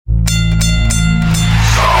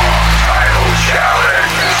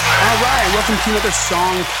welcome to another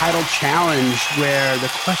song title challenge where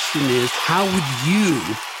the question is, how would you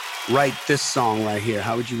write this song right here?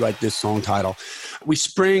 How would you write this song title? We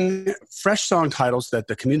spring fresh song titles that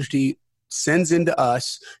the community sends into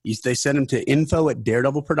us. They send them to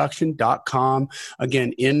info@daredevilproduction.com.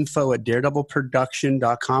 Again,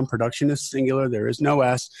 info@daredevilproduction.com. Production is singular. There is no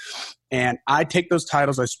S. And I take those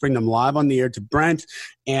titles, I spring them live on the air to Brent,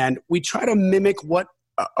 and we try to mimic what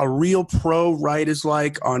a real pro write is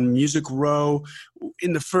like on Music Row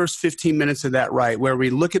in the first 15 minutes of that write, where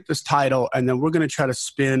we look at this title and then we're going to try to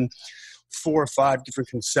spin 4 or 5 different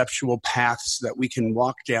conceptual paths that we can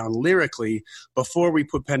walk down lyrically before we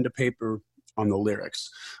put pen to paper on the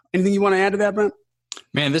lyrics. Anything you want to add to that, Brent?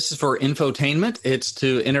 Man, this is for infotainment. It's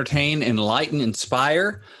to entertain, enlighten,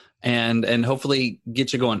 inspire, and hopefully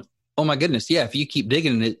get you going, oh my goodness, yeah, if you keep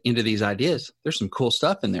digging into these ideas, there's some cool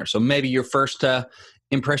stuff in there. So maybe your first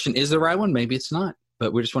impression is the right one, maybe it's not.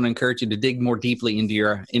 But we just want to encourage you to dig more deeply into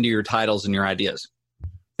your titles and your ideas.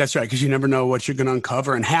 That's right, because you never know what you're going to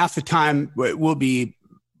uncover. And half the time, we'll be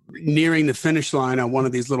nearing the finish line on one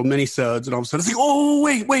of these little mini-sodes, and all of a sudden it's like, oh,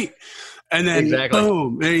 wait. And then,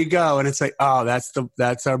 boom, there you go. And it's like, oh, that's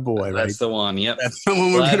our boy, right? That's the one, yep. That's the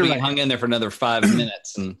one we're going to write. Hung in there for another 5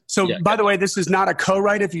 minutes. And so, by the way, this is not a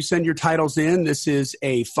co-write if you send your titles in. This is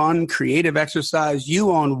a fun, creative exercise.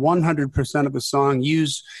 You own 100% of the song.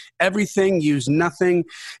 Use everything. Use nothing.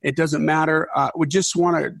 It doesn't matter. We just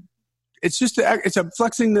want to... It's a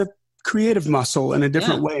flexing the creative muscle in a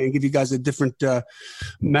different way and give you guys a different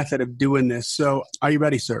method of doing this. So are you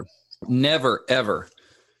ready, sir? Never, ever.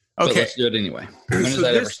 Okay. But let's do it anyway. When does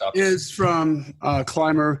that ever stop? This is from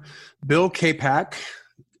climber Bill Capac.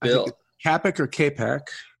 Bill. Capac or Capac?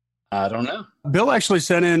 I don't know. Bill actually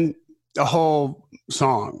sent in a whole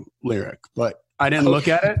song lyric, but I didn't look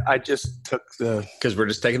at it. I just took because we're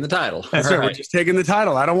just taking the title. That's right. We're just taking the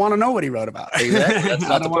title. I don't want to know what he wrote about. Exactly. That's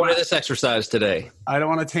not the point of this exercise today. I don't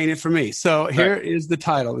want to taint it for me. So here is the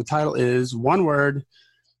title. The title is one word: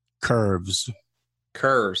 curves.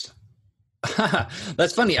 Curves.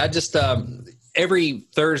 That's funny. I just every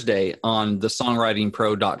Thursday on the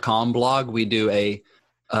songwritingpro.com blog, we do a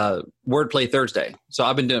wordplay Thursday. So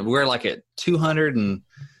I've been doing. We're like at 200 and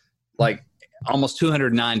almost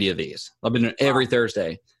 290 of these. I've been doing every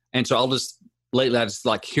Thursday. And so lately I just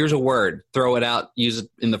here's a word, throw it out, use it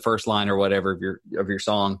in the first line or whatever of your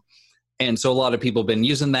song. And so a lot of people have been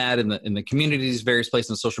using that in the communities, various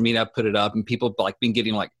places on social media. I've put it up and people have been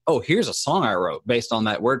getting oh, here's a song I wrote based on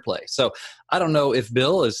that wordplay. So I don't know if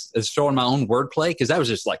Bill is throwing my own wordplay, because that was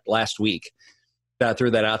just last week that I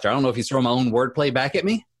threw that out there. I don't know if he's throwing my own wordplay back at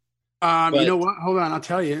me. You know what? Hold on. I'll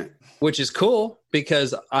tell you. Which is cool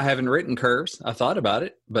because I haven't written curves. I thought about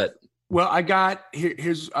it, but. Well, I got,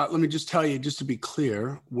 here's, let me just tell you, just to be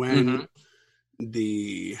clear, when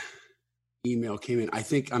the email came in, I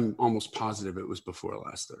think I'm almost positive it was before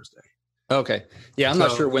last Thursday. Okay. Yeah, I'm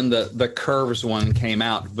not sure when the curves one came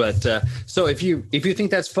out, but so if you think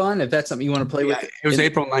that's fun, if that's something you want to play with. It was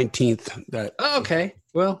April 19th. Okay.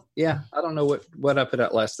 Well, yeah, I don't know what I put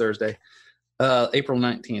out last Thursday. April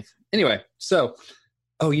 19th. Anyway, so,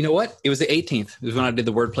 you know what? It was the 18th. It was when I did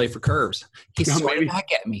the wordplay for curves. He swung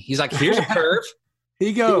back at me. He's like, here's a curve. Here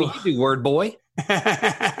you go. You do, word boy.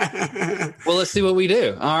 Well, let's see what we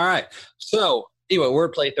do. All right. So anyway,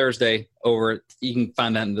 Wordplay Thursday you can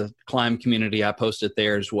find that in the Climb community. I post it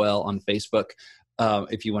there as well on Facebook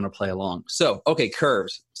if you want to play along. So, okay,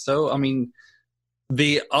 curves. So, I mean,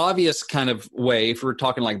 the obvious kind of way, if we're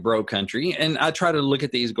talking bro country, and I try to look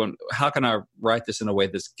at these going, how can I write this in a way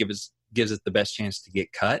that gives it the best chance to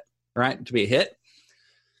get cut, right? To be a hit.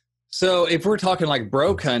 So if we're talking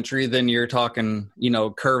bro country, then you're talking,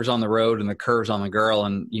 curves on the road and the curves on the girl.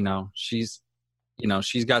 And, she's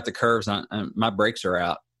got the curves on, and my brakes are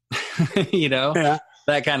out, that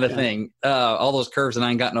kind of thing. All those curves and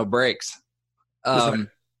I ain't got no brakes.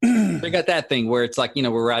 They got that thing where it's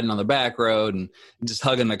we're riding on the back road and just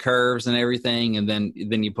hugging the curves and everything. And then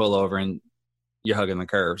you pull over and you're hugging the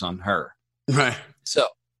curves on her. Right. So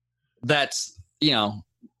that's,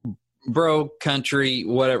 bro country,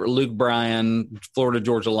 whatever, Luke Bryan, Florida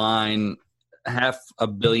Georgia Line,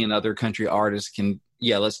 500 million other country artists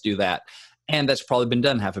let's do that. And that's probably been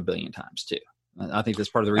done 500 million times too. I think that's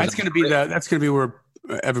part of the reason. That's going to be where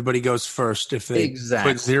everybody goes first if they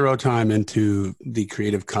put zero time into the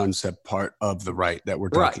creative concept part of the write that we're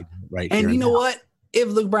talking right here. And you know what? If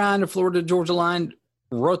Luke Bryan or Florida Georgia Line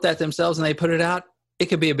wrote that themselves and they put it out, it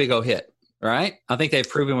could be a big old hit. Right? I think they've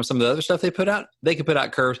proven with some of the other stuff they put out, they can put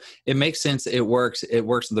out curves. It makes sense. It works. It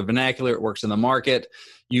works in the vernacular. It works in the market.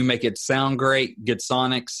 You make it sound great, good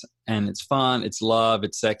sonics, and it's fun, it's love,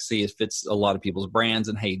 it's sexy, it fits a lot of people's brands,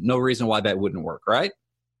 and hey, no reason why that wouldn't work, right?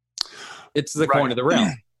 It's the coin of the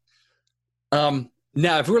realm.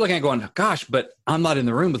 Now, if we're looking at going, gosh, but I'm not in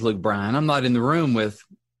the room with Luke Bryan, I'm not in the room with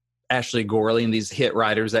Ashley Gorley and these hit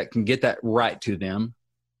writers that can get that right to them,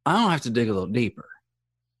 I don't have to dig a little deeper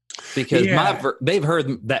because they've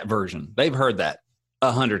heard that version. They've heard that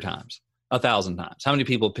 100 times, 1,000 times. How many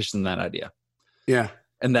people pitched them that idea? Yeah.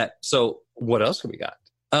 And so what else have we got?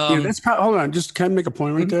 That's probably, hold on, just kind of make a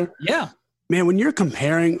point right there. Yeah. Man, when you're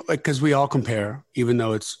comparing, like, because we all compare, even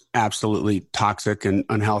though it's absolutely toxic and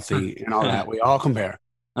unhealthy and all that, we all compare.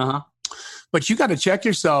 Uh-huh. But you got to check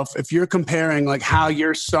yourself if you're comparing like how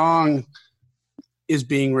your song is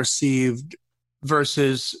being received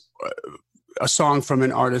versus a song from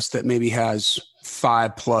an artist that maybe has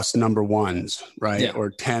 5+ number ones, right? Yeah.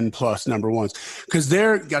 Or 10+ number ones. Because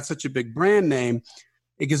they're got such a big brand name,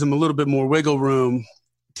 it gives them a little bit more wiggle room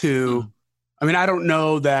to, I mean, I don't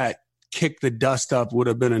know that Kick the Dust Up would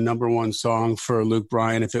have been a number one song for Luke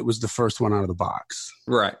Bryan if it was the first one out of the box.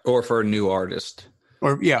 Right. Or for a new artist.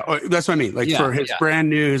 Or that's what I mean. Like for his brand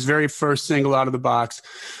new, his very first single out of the box.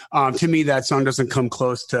 To me, that song doesn't come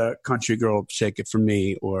close to Country Girl, Shake It For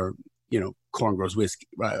Me, or, Corn Grows Whiskey.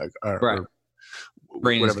 Right. Or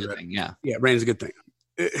Rain is a good thing. Yeah. Yeah. Rain is a good thing.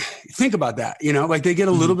 Think about that. Like they get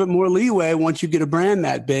a little bit more leeway once you get a brand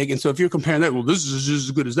that big. And so if you're comparing that, well, this is just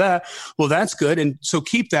as good as that. Well, that's good. And so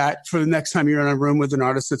keep that for the next time you're in a room with an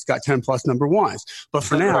artist that's got 10+ number ones. But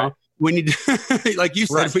for now, we need to, like you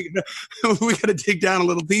said, we got to dig down a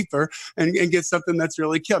little deeper and get something that's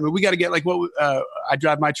really killed. I mean, we got to get like I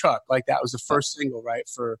Drive My Truck. Like that was the first single, right?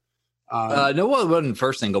 For no, it wasn't the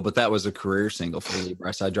first single, but that was a career single for Lee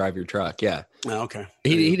Brice. I Drive Your Truck. Yeah. Oh, okay.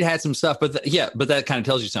 He'd had some stuff, but that kind of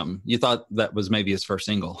tells you something. You thought that was maybe his first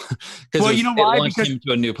single. Well, you know why? It launched him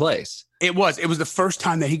to a new place. It was the first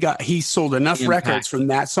time that he sold enough records from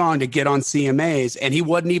that song to get on CMAs, and he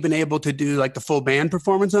wasn't even able to do like the full band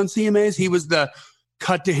performance on CMAs. He was the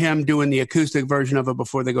cut to him doing the acoustic version of it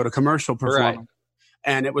before they go to commercial performance. Right.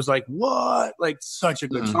 And it was like, what? Like such a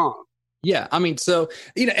good song. Yeah. I mean, so,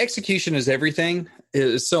 execution is everything.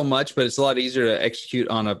 It's so much, but it's a lot easier to execute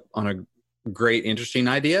on a great, interesting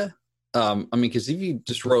idea. I mean, because if you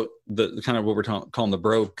just wrote the kind of what we're calling the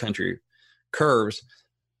bro country curves,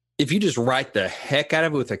 if you just write the heck out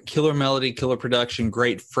of it with a killer melody, killer production,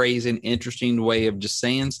 great phrasing, interesting way of just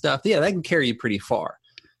saying stuff, that can carry you pretty far.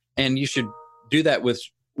 And you should do that with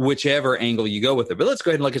whichever angle you go with it. But let's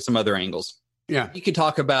go ahead and look at some other angles. Yeah. You could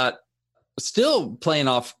talk about still playing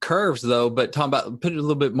off curves, though, but talking about putting a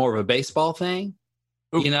little bit more of a baseball thing.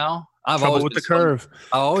 Oop. I've always with the curve.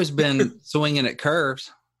 I've always been swinging at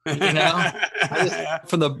curves. From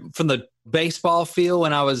the baseball field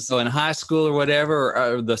when I was in high school or whatever,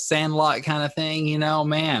 or the Sandlot kind of thing.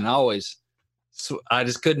 Man, I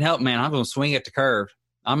just couldn't help. Man, I'm going to swing at the curve.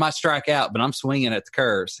 I might strike out, but I'm swinging at the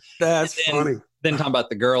curves. That's funny. Then talking about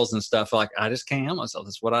the girls and stuff, like I just can't help myself.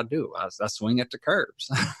 That's what I do. I swing at the curves,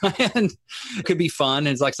 and it could be fun.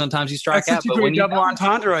 It's like sometimes you strike out, but when you double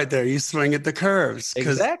entendre right there, you swing at the curves.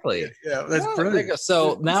 Exactly. Yeah, that's brilliant.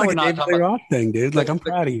 So now it's we're like not talking about thing, dude. Like I'm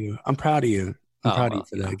proud of you. I'm proud of you. I'm proud of you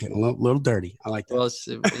for that. Getting a little dirty. I like that.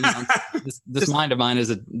 Well, this mind of mine is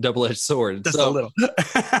a double-edged sword. Just a little.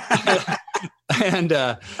 And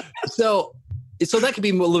so that could be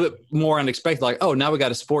a little bit more unexpected. Like, oh, now we got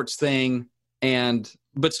a sports thing.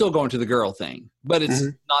 But still going to the girl thing, but it's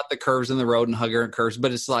not the curves in the road and hugger and curves,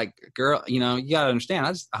 but it's like, girl, you got to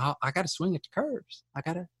understand. I got to swing at the curves. I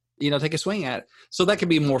got to, take a swing at it. So that could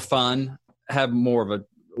be more fun, have more of a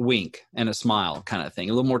wink and a smile kind of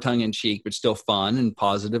thing, a little more tongue in cheek, but still fun and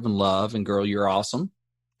positive and love and girl, you're awesome.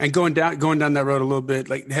 And going down that road a little bit,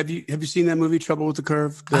 like, have you seen that movie Trouble with the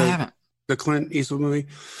Curve? I haven't. The Clint Eastwood movie.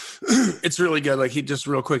 It's really good. Like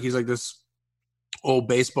he's like this old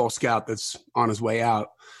baseball scout that's on his way out,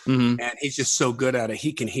 and he's just so good at it.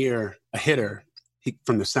 He can hear a hitter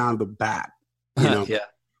from the sound of the bat, yeah,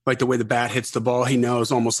 like the way the bat hits the ball. He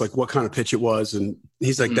knows almost like what kind of pitch it was, and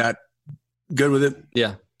he's like that good with it.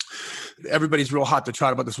 Yeah, everybody's real hot to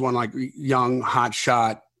trot about this one like young hot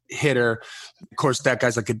shot hitter. Of course, that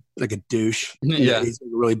guy's like a douche. Yeah, he's a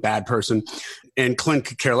really bad person, and Clint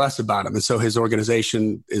could care less about him. And so his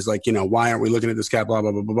organization is like, why aren't we looking at this guy? Blah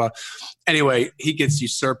blah blah blah blah. Anyway, he gets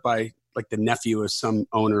usurped by like the nephew of some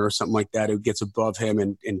owner or something like that who gets above him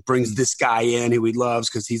and brings this guy in who he loves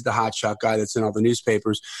because he's the hotshot guy that's in all the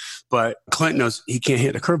newspapers. But Clint knows he can't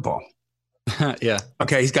hit a curveball. Yeah.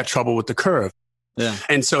 Okay, he's got trouble with the curve. Yeah.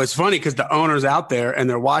 And so it's funny because the owner's out there and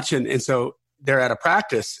they're watching, and so they're at a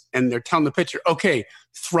practice and they're telling the pitcher, okay,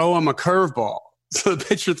 throw him a curveball. So the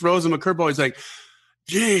pitcher throws him a curveball. He's like,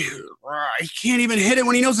 gee, he can't even hit it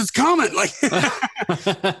when he knows it's coming. Like,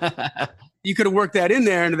 you could have worked that in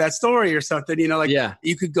there into that story or something,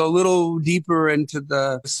 you could go a little deeper into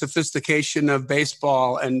the sophistication of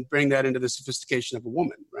baseball and bring that into the sophistication of a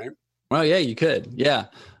woman, right? Well, yeah, you could. Yeah.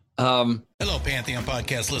 Hello, Pantheon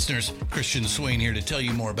podcast listeners. Christian Swain here to tell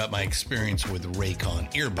you more about my experience with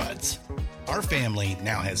Raycon earbuds. Our family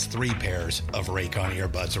now has 3 pairs of Raycon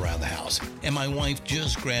earbuds around the house, and my wife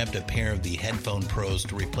just grabbed a pair of the Headphone Pros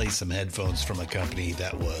to replace some headphones from a company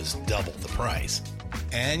that was double the price.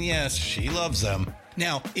 And yes, she loves them.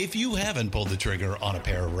 Now, if you haven't pulled the trigger on a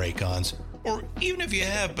pair of Raycons, or even if you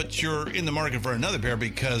have, but you're in the market for another pair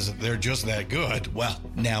because they're just that good, well,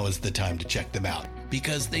 now is the time to check them out,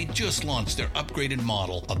 because they just launched their upgraded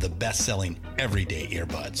model of the best-selling everyday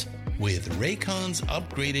earbuds. With Raycon's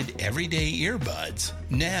upgraded everyday earbuds,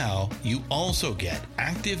 now you also get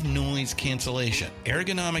active noise cancellation,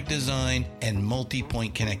 ergonomic design, and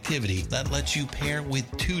multi-point connectivity that lets you pair with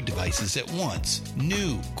 2 devices at once.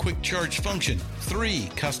 New quick charge function, 3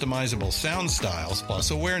 customizable sound styles, plus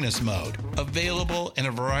awareness mode. Available in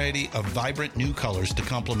a variety of vibrant new colors to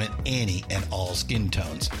complement any and all skin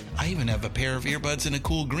tones. I even have a pair of earbuds in a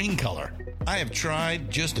cool green color. I have tried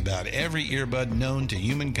just about every earbud known to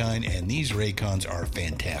humankind, and these Raycons are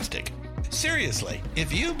fantastic. Seriously,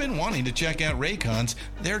 if you've been wanting to check out Raycons,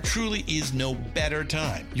 there truly is no better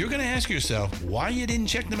time. You're going to ask yourself why you didn't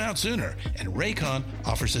check them out sooner, and Raycon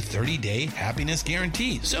offers a 30-day happiness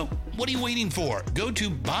guarantee. So what are you waiting for? Go to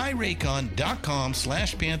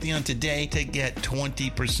buyraycon.com/Pantheon today to get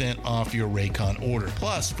 20% off your Raycon order,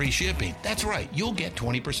 plus free shipping. That's right, you'll get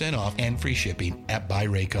 20% off and free shipping at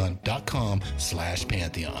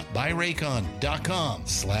buyraycon.com/Pantheon.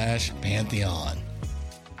 buyraycon.com/Pantheon.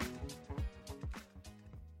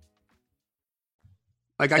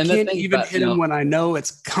 Like, I can't even hit him when I know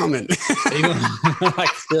it's coming. I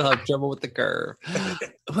still have trouble with the curve.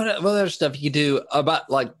 What other stuff you do about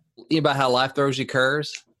how life throws you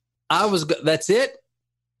curves? That's it.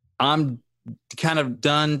 I'm kind of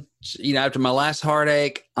done. After my last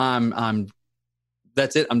heartache,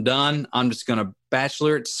 that's it. I'm done. I'm just going to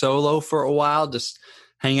bachelor it solo for a while, just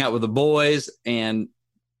hang out with the boys and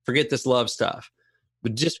forget this love stuff.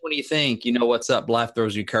 But just when you think, what's up, life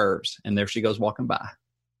throws you curves. And there she goes walking by.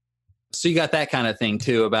 So you got that kind of thing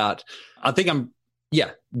too about, I think I'm,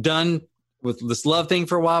 done with this love thing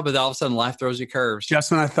for a while, but all of a sudden life throws you curves.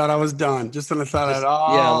 Just when I thought I was done. Just when I thought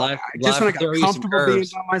life when I got comfortable being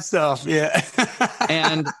by myself. Yeah.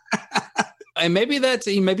 and maybe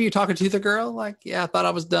maybe you're talking to the girl, like, I thought I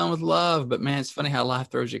was done with love, but man, it's funny how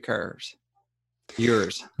life throws you curves.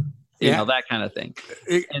 Yours. That kind of thing.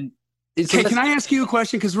 And can I ask you a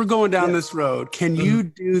question? Because we're going down this road. Can you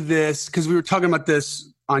do this? Because we were talking about this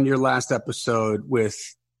on your last episode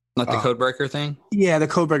with the codebreaker thing. Yeah, the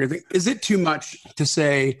codebreaker thing. Is it too much to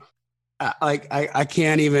say, I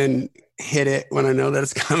can't even hit it when I know that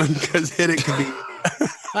it's coming, because hit it could be. Is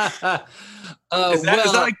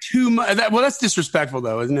that like too much? That's disrespectful,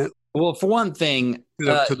 though, isn't it? Well, for one thing,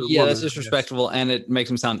 that's disrespectful, and it makes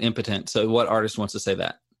them sound impotent. So, what artist wants to say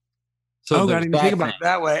that? So, I didn't even think about it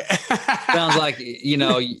that way. Sounds like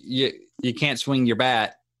you can't swing your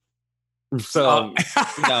bat. So,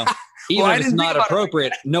 even if it's not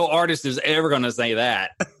appropriate, no artist is ever going to say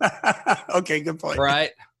that. Okay, good point.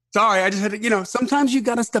 Right? Sorry, I just had to, sometimes you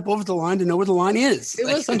got to step over the line to know where the line is. It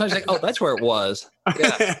was sometimes like, oh, that's where it was.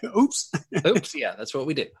 Yeah. Oops. Yeah, that's what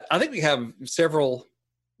we did. I think we have several,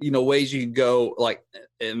 ways you can go, like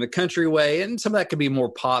in the country way, and some of that could be more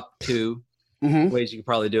pop too, ways you could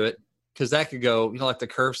probably do it. Because that could go, like the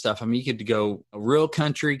curve stuff. I mean, you could go a real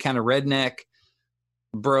country kind of redneck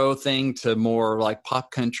bro thing to more like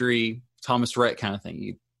pop country Thomas Rhett kind of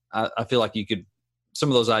thing. I feel like some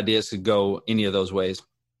of those ideas could go any of those ways.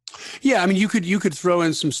 Yeah, I mean, you could throw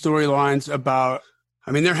in some storylines about.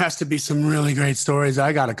 I mean, there has to be some really great stories.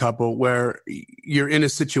 I got a couple where you're in a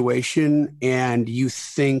situation and you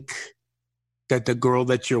think that the girl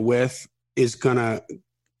that you're with is gonna.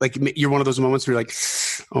 Like, you're one of those moments where you're like,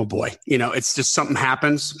 oh boy, it's just something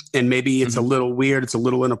happens, and maybe it's a little weird. It's a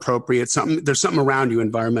little inappropriate. There's something around you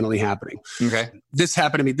environmentally happening. Okay. This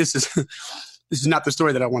happened to me. This is not the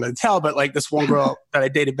story that I wanted to tell, but like this one girl that I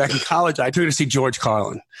dated back in college, I took her to see George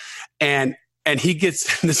Carlin, and he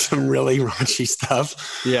gets into some really raunchy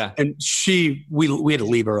stuff. Yeah. And we had to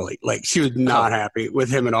leave early. Like, she was not happy with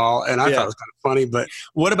him at all. And I thought it was kind of funny, but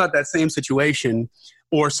what about that same situation?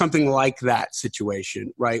 Or something like that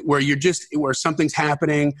situation, right? Where something's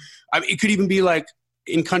happening. I mean, it could even be like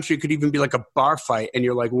in country, it could even be like a bar fight, and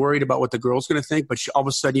you're like worried about what the girl's going to think, but all of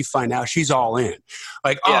a sudden you find out she's all in.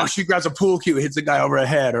 Like, oh, she grabs a pool cue, hits the guy over the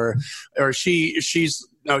head, or she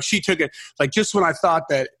took it. Like, just when I thought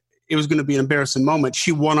that it was going to be an embarrassing moment,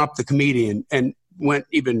 she won up the comedian and went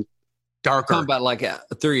even darker. Talking about like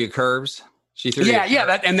through your curves.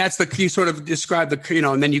 That's you sort of describe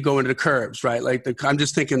the, and then you go into the curves, right? Like I'm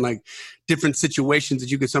just thinking like different situations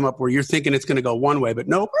that you could sum up where you're thinking it's going to go one way, but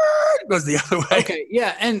nope, it goes the other way. Okay,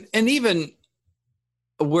 yeah, and even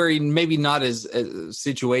where maybe not as a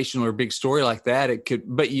situational or big story like that,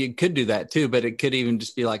 but you could do that too. But it could even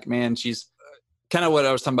just be like, man, she's kind of what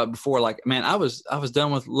I was talking about before. Like, man, I was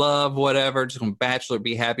done with love, whatever, just going to bachelor,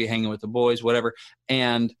 be happy, hanging with the boys, whatever,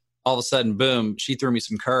 and all of a sudden, boom, she threw me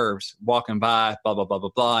some curves walking by, blah, blah, blah,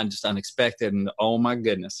 blah, blah, and just unexpected. And oh my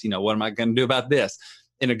goodness, what am I going to do about this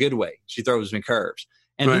in a good way? She throws me curves.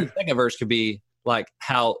 And then the second verse could be like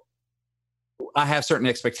how I have certain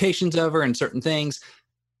expectations of her and certain things.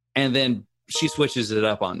 And then she switches it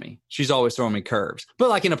up on me. She's always throwing me curves, but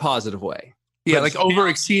like in a positive way. Yeah, like over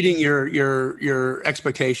exceeding your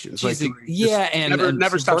expectations. Like, and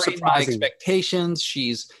never stop surprising my expectations.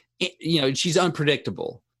 She's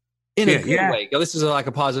unpredictable. In a good way. This is like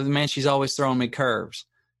a positive. Man, she's always throwing me curves.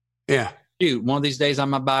 Yeah. Dude, one of these days I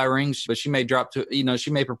might buy a ring, but she may drop to, she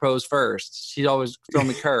may propose first. She'd always throw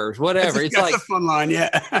me curves, whatever. That's a fun line,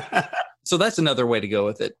 yeah. So that's another way to go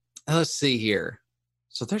with it. Let's see here.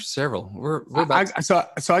 So there's several. We're about so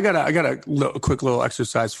I got a quick little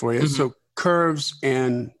exercise for you. Mm-hmm. So curves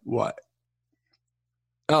and what?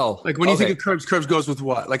 Oh. Like when you think of curves goes with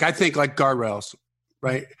what? Like I think like guardrails.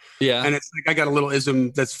 Right. Yeah. And it's like, I got a little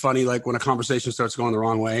ism that's funny. Like when a conversation starts going the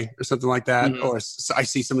wrong way or something like that, or I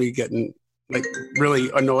see somebody getting like really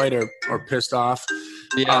annoyed or pissed off.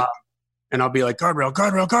 Yeah. And I'll be like, guardrail,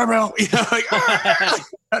 like,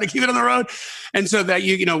 how to keep it on the road. And so that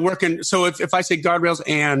working. So if I say guardrails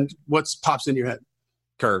and what pops into your head?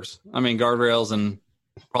 Curves. I mean, guardrails and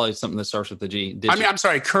probably something that starts with the G. Ditches. I'm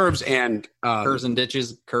sorry. Curves and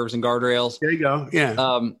ditches, curves and guardrails. There you go.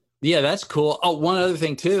 Yeah. Yeah, that's cool. Oh, one other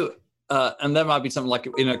thing too, and that might be something like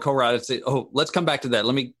in a co-write. I'd say, let's come back to that.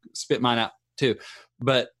 Let me spit mine out too.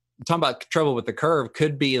 But talking about trouble with the curve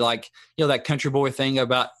could be like, that country boy thing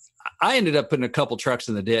about, I ended up putting a couple trucks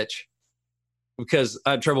in the ditch because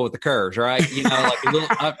I had trouble with the curves, right? Like a little,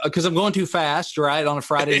 because I'm going too fast, right, on a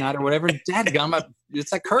Friday night or whatever. Dadgum,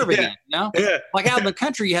 it's that curve again, Yeah. Like out in the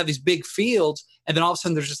country, you have these big fields, and then all of a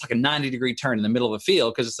sudden there's just like a 90-degree turn in the middle of a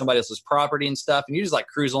field because it's somebody else's property and stuff, and you just like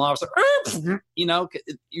cruise along. It's like,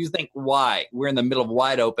 you think, why? We're in the middle of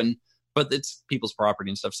wide open, but it's people's property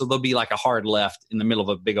and stuff. So there'll be like a hard left in the middle of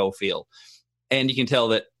a big old field, and you can tell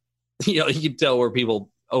that, you can tell where people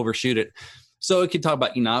overshoot it. So it could talk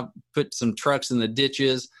about, I put some trucks in the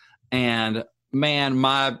ditches, and man,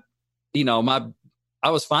 I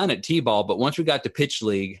was fine at T-ball, but once we got to pitch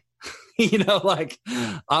league,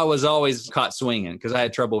 I was always caught swinging because I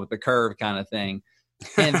had trouble with the curve kind of thing.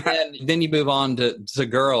 And then you move on to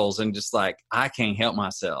girls and just like, I can't help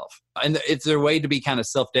myself. And it's their way to be kind of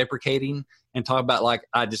self-deprecating and talk about like,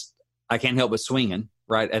 I can't help but swinging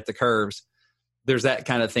right at the curves. There's that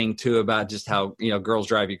kind of thing too about just how, girls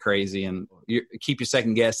drive you crazy and you keep you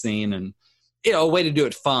second guessing and, a way to do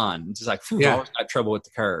it fun. It's just like, I always got trouble with the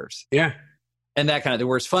curves. Yeah. And that kind of,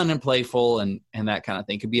 where it's fun and playful and that kind of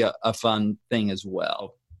thing could be a fun thing as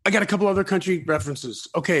well. I got a couple other country references.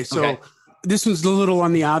 Okay. So this one's a little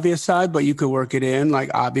on the obvious side, but you could work it in. Like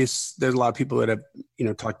obvious, there's a lot of people that have,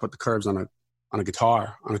 talked about the curves on a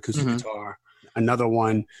guitar, on acoustic guitar. Another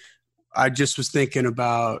one, I just was thinking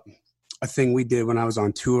about a thing we did when I was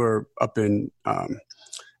on tour up in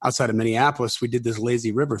outside of Minneapolis. We did this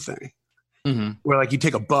lazy river thing where like you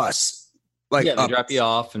take a bus, like they drop you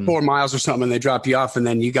off and 4 miles or something, and they drop you off, and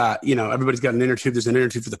then you got, everybody's got an inner tube. There's an inner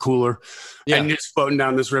tube for the cooler, and you're just floating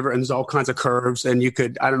down this river, and there's all kinds of curves, and you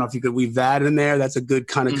could, I don't know if you could weave that in there. That's a good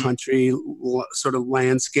kind of country sort of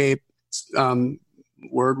landscape,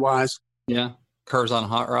 word wise. Yeah, curves on a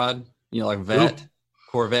hot rod, like vet,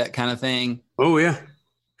 Corvette kind of thing. Oh yeah,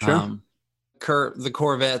 sure. The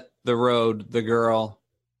Corvette, the road, the girl,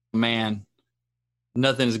 man,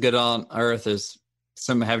 nothing as good on earth as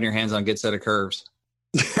having your hands on a good set of curves.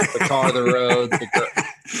 The car, the road, the girl.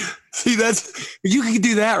 See, you can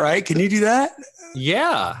do that, right? Can you do that?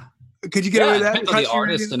 Yeah. Could you get away with that? Depends on the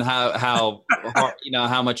artist and how hard,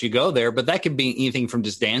 how much you go there, but that could be anything from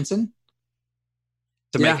just dancing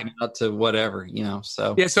to making it out to whatever,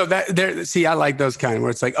 so. Yeah, so I like those kind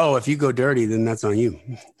where it's like, oh, if you go dirty, then that's on you.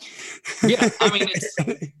 Yeah, I mean,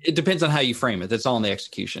 it depends on how you frame it. That's all in the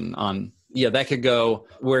execution on, that could go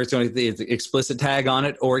where it's going to be the explicit tag on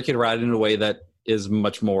it, or you could write it in a way that is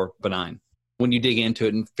much more benign when you dig into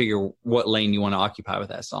it and figure what lane you want to occupy with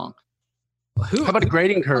that song. How about a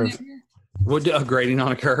grading curve? What, a grading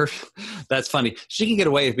on a curve? That's funny. She can get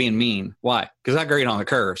away with being mean. Why? Because I grade on the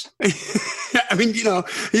curves. I mean, you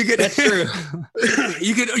could. That's true.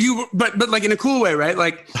 But like in a cool way, right?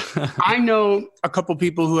 Like, I know a couple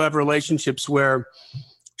people who have relationships where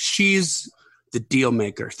she's the deal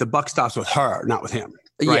maker. The buck stops with her, not with him.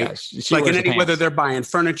 Right? Yeah, she like wears whether they're buying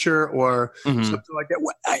furniture or something like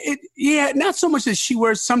that. Not so much that she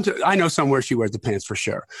wears I know somewhere she wears the pants for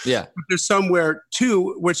sure. Yeah. But there's somewhere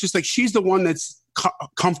too where it's just like she's the one that's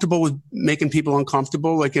comfortable with making people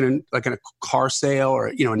uncomfortable, like in a car sale or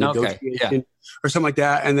a negotiation or something like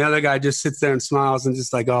that. And the other guy just sits there and smiles and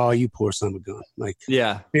just like, oh, you poor son of a gun. Like,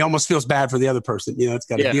 he almost feels bad for the other person. It's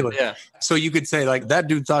got to deal with it. So you could say like that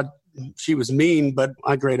dude thought she was mean, but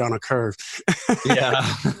I grade on a curve. Yeah.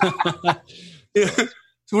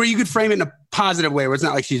 So where you could frame it in a positive way where it's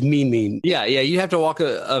not like she's mean. Yeah. You have to walk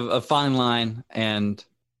a fine line, and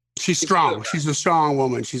she's strong. She's a strong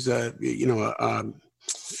woman. She's what's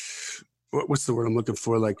the word I'm looking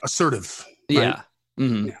for? Like assertive. Right? Yeah.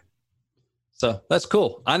 Mm-hmm. Yeah. So that's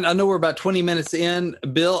cool. I know we're about 20 minutes in.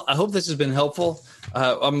 Bill, I hope this has been helpful.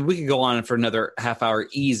 We could go on for another half hour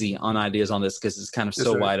easy on ideas on this because it's kind of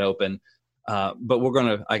so wide open. But we're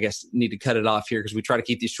going to, I guess, need to cut it off here because we try to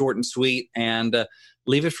keep these short and sweet and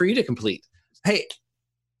leave it for you to complete. Hey,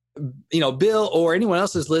 Bill or anyone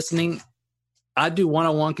else is listening, I do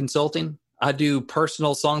one-on-one consulting. I do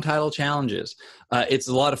personal song title challenges. It's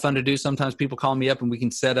a lot of fun to do. Sometimes people call me up and we can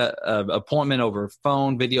set a appointment over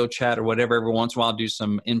phone, video chat, or whatever. Every once in a while, I'll do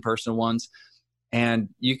some in-person ones. And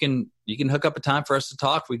you can hook up a time for us to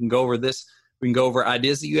talk. We can go over this. We can go over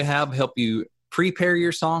ideas that you have, help you prepare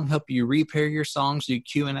your song, help you repair your songs, do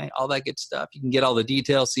Q&A, all that good stuff. You can get all the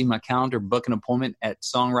details, see my calendar, book an appointment at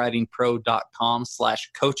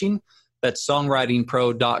songwritingpro.com/coaching. That's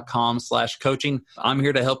songwritingpro.com/coaching. I'm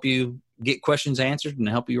here to help you get questions answered and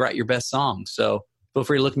help you write your best song. So feel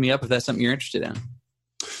free to look me up if that's something you're interested in.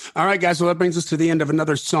 All right, guys. Well, that brings us to the end of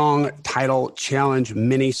another song title challenge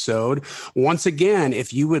mini-sode. Once again,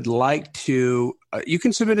 if you would like to, you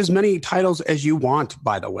can submit as many titles as you want,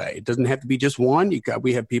 by the way. It doesn't have to be just one.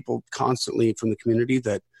 We have people constantly from the community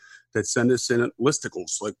that send us in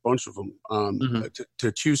listicles, like a bunch of them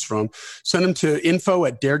to choose from. Send them to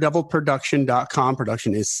info@daredevilproduction.com.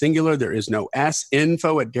 Production is singular. There is no S.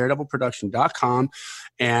 info@daredevilproduction.com.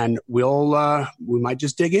 And we might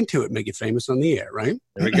just dig into it, make it famous on the air, right?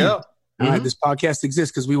 There we go. All right, this podcast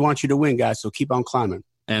exists because we want you to win, guys. So keep on climbing.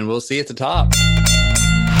 And we'll see you at the top. Song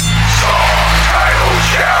title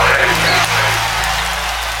challenge.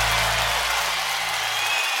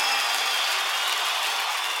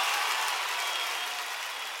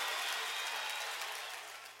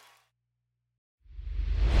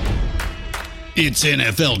 It's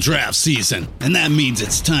NFL draft season, and that means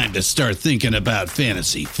it's time to start thinking about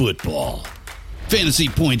fantasy football.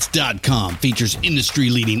 FantasyPoints.com features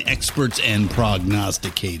industry-leading experts and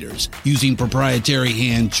prognosticators using proprietary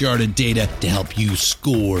hand-charted data to help you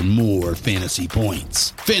score more fantasy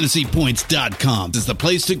points. FantasyPoints.com is the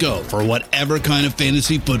place to go for whatever kind of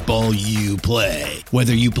fantasy football you play.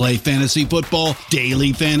 Whether you play fantasy football,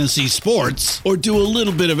 daily fantasy sports, or do a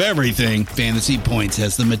little bit of everything, Fantasy Points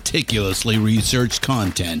has the meticulously researched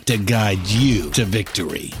content to guide you to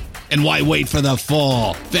victory. And why wait for the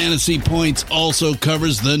fall? Fantasy Points also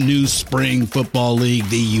covers the new spring football league,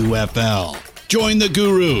 the UFL. Join the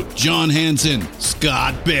guru, John Hansen,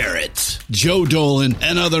 Scott Barrett, Joe Dolan,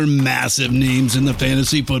 and other massive names in the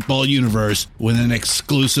fantasy football universe with an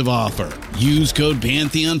exclusive offer. Use code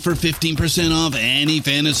Pantheon for 15% off any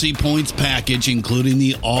Fantasy Points package, including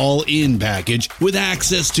the all-in package, with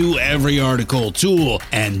access to every article, tool,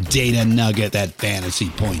 and data nugget that Fantasy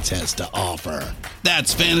Points has to offer.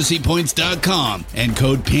 That's FantasyPoints.com and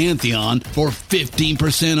code Pantheon for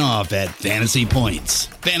 15% off at Fantasy Points.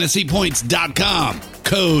 FantasyPoints.com,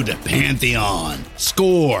 code Pantheon.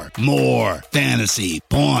 Score more fantasy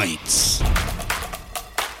points.